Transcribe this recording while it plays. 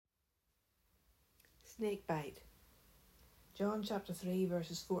Snake bite. John chapter 3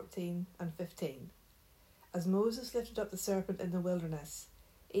 verses 14 and 15. As Moses lifted up the serpent in the wilderness,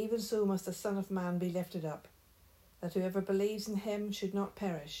 even so must the Son of Man be lifted up, that whoever believes in him should not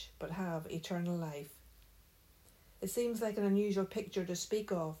perish, but have eternal life. It seems like an unusual picture to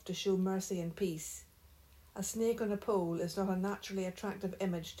speak of to show mercy and peace. A snake on a pole is not a naturally attractive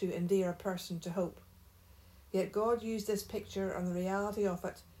image to endear a person to hope. Yet God used this picture and the reality of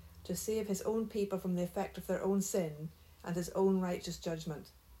it to save his own people from the effect of their own sin and his own righteous judgment.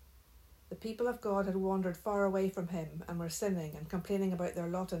 The people of God had wandered far away from him and were sinning and complaining about their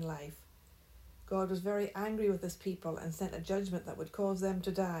lot in life. God was very angry with his people and sent a judgment that would cause them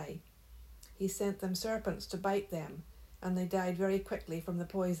to die. He sent them serpents to bite them, and they died very quickly from the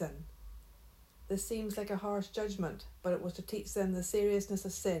poison. This seems like a harsh judgment, but it was to teach them the seriousness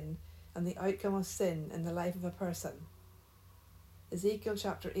of sin and the outcome of sin in the life of a person. Ezekiel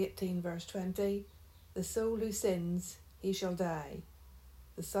chapter 18 verse 20, the soul who sins, he shall die.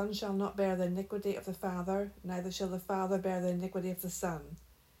 The son shall not bear the iniquity of the father, neither shall the father bear the iniquity of the son.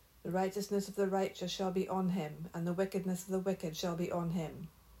 The righteousness of the righteous shall be on him, and the wickedness of the wicked shall be on him.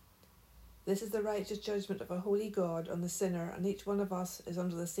 This is the righteous judgment of a holy God on the sinner, and each one of us is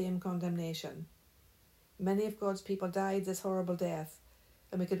under the same condemnation. Many of God's people died this horrible death,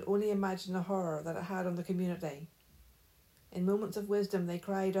 and we could only imagine the horror that it had on the community. In moments of wisdom they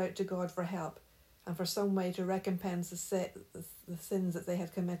cried out to God for help and for some way to recompense the sins that they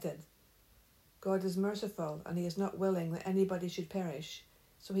had committed. God is merciful, and he is not willing that anybody should perish,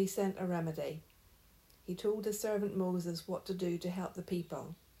 so he sent a remedy. He told his servant Moses what to do to help the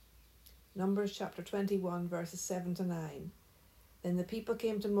people. Numbers chapter 21 verses 7 to 9. Then the people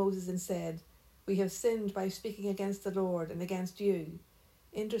came to Moses and said, "We have sinned by speaking against the Lord and against you.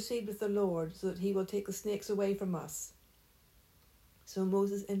 Intercede with the Lord so that he will take the snakes away from us." So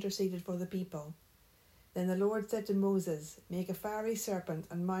Moses interceded for the people. Then the Lord said to Moses, "Make a fiery serpent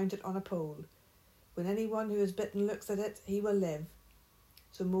and mount it on a pole. When anyone who is bitten looks at it, he will live."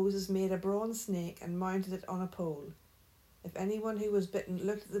 So Moses made a bronze snake and mounted it on a pole. If anyone who was bitten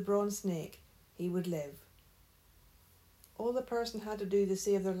looked at the bronze snake, he would live. All the person had to do to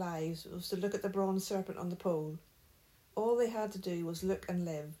save their lives was to look at the bronze serpent on the pole. All they had to do was look and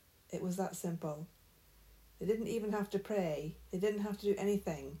live. It was that simple. They didn't even have to pray. They didn't have to do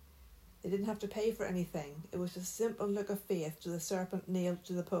anything. They didn't have to pay for anything. It was just a simple look of faith to the serpent nailed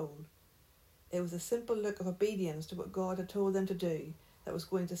to the pole. It was a simple look of obedience to what God had told them to do that was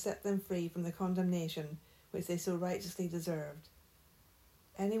going to set them free from the condemnation which they so righteously deserved.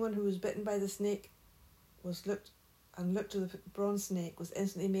 Anyone who was bitten by the snake looked to the bronze snake was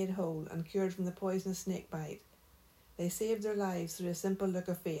instantly made whole and cured from the poisonous snake bite. They saved their lives through a simple look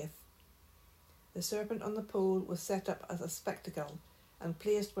of faith. The serpent on the pole was set up as a spectacle and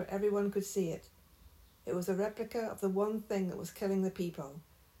placed where everyone could see it. It was a replica of the one thing that was killing the people.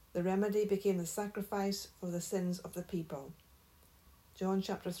 The remedy became the sacrifice for the sins of the people. John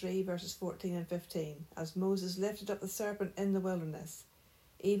chapter 3 verses 14 and 15. As Moses lifted up the serpent in the wilderness,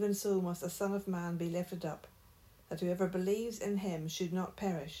 even so must the Son of Man be lifted up, that whoever believes in him should not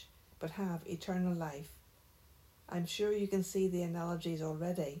perish, but have eternal life. I'm sure you can see the analogies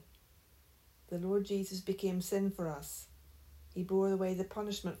already. The Lord Jesus became sin for us. He bore away the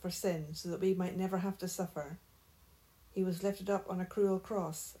punishment for sin so that we might never have to suffer. He was lifted up on a cruel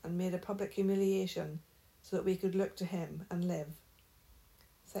cross and made a public humiliation so that we could look to him and live.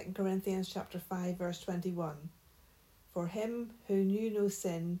 2 Corinthians chapter 5 verse 21. For him who knew no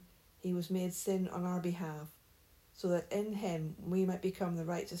sin, he was made sin on our behalf, so that in him we might become the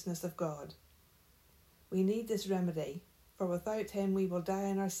righteousness of God. We need this remedy, for without him we will die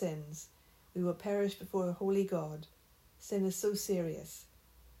in our sins. We will perish before a holy God. Sin is so serious.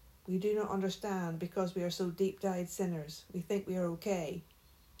 We do not understand because we are so deep-dyed sinners. We think we are okay.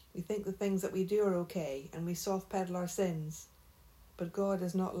 We think the things that we do are okay, and we soft-pedal our sins. But God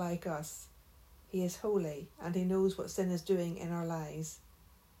is not like us. He is holy, and he knows what sin is doing in our lives.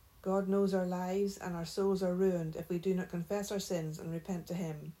 God knows our lives, and our souls are ruined if we do not confess our sins and repent to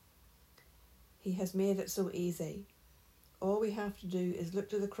him. He has made it so easy. All we have to do is look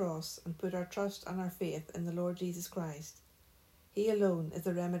to the cross and put our trust and our faith in the Lord Jesus Christ. He alone is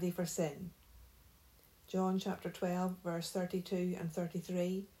the remedy for sin. John chapter 12 verse 32 and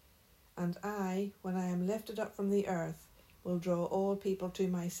 33. And I, when I am lifted up from the earth, will draw all people to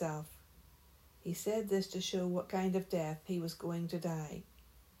myself. He said this to show what kind of death he was going to die.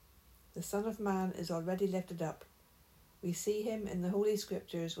 The Son of Man is already lifted up. We see him in the Holy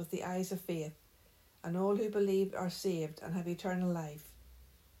Scriptures with the eyes of faith, and all who believe are saved and have eternal life.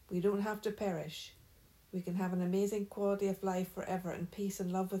 We don't have to perish. We can have an amazing quality of life forever in peace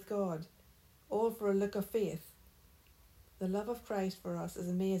and love with God. all for a look of faith. The love of Christ for us is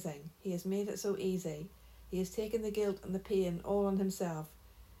amazing. He has made it so easy. He has taken the guilt and the pain all on himself,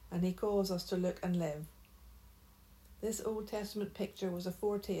 and he calls us to look and live. This Old Testament picture was a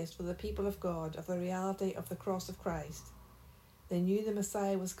foretaste for the people of God of the reality of the cross of Christ. They knew the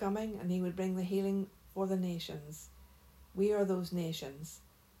Messiah was coming and he would bring the healing for the nations. We are those nations,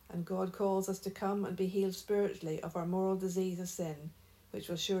 and God calls us to come and be healed spiritually of our moral disease of sin, which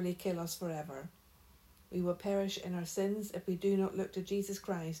will surely kill us forever. We will perish in our sins if we do not look to Jesus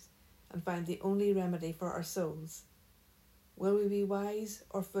Christ and find the only remedy for our souls. Will we be wise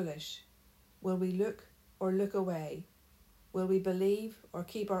or foolish? Will we look or look away? Will we believe or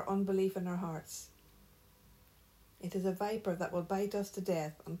keep our unbelief in our hearts? It is a viper that will bite us to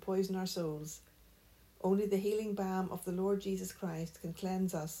death and poison our souls. Only the healing balm of the Lord Jesus Christ can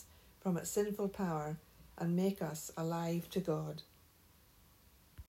cleanse us from its sinful power and make us alive to God.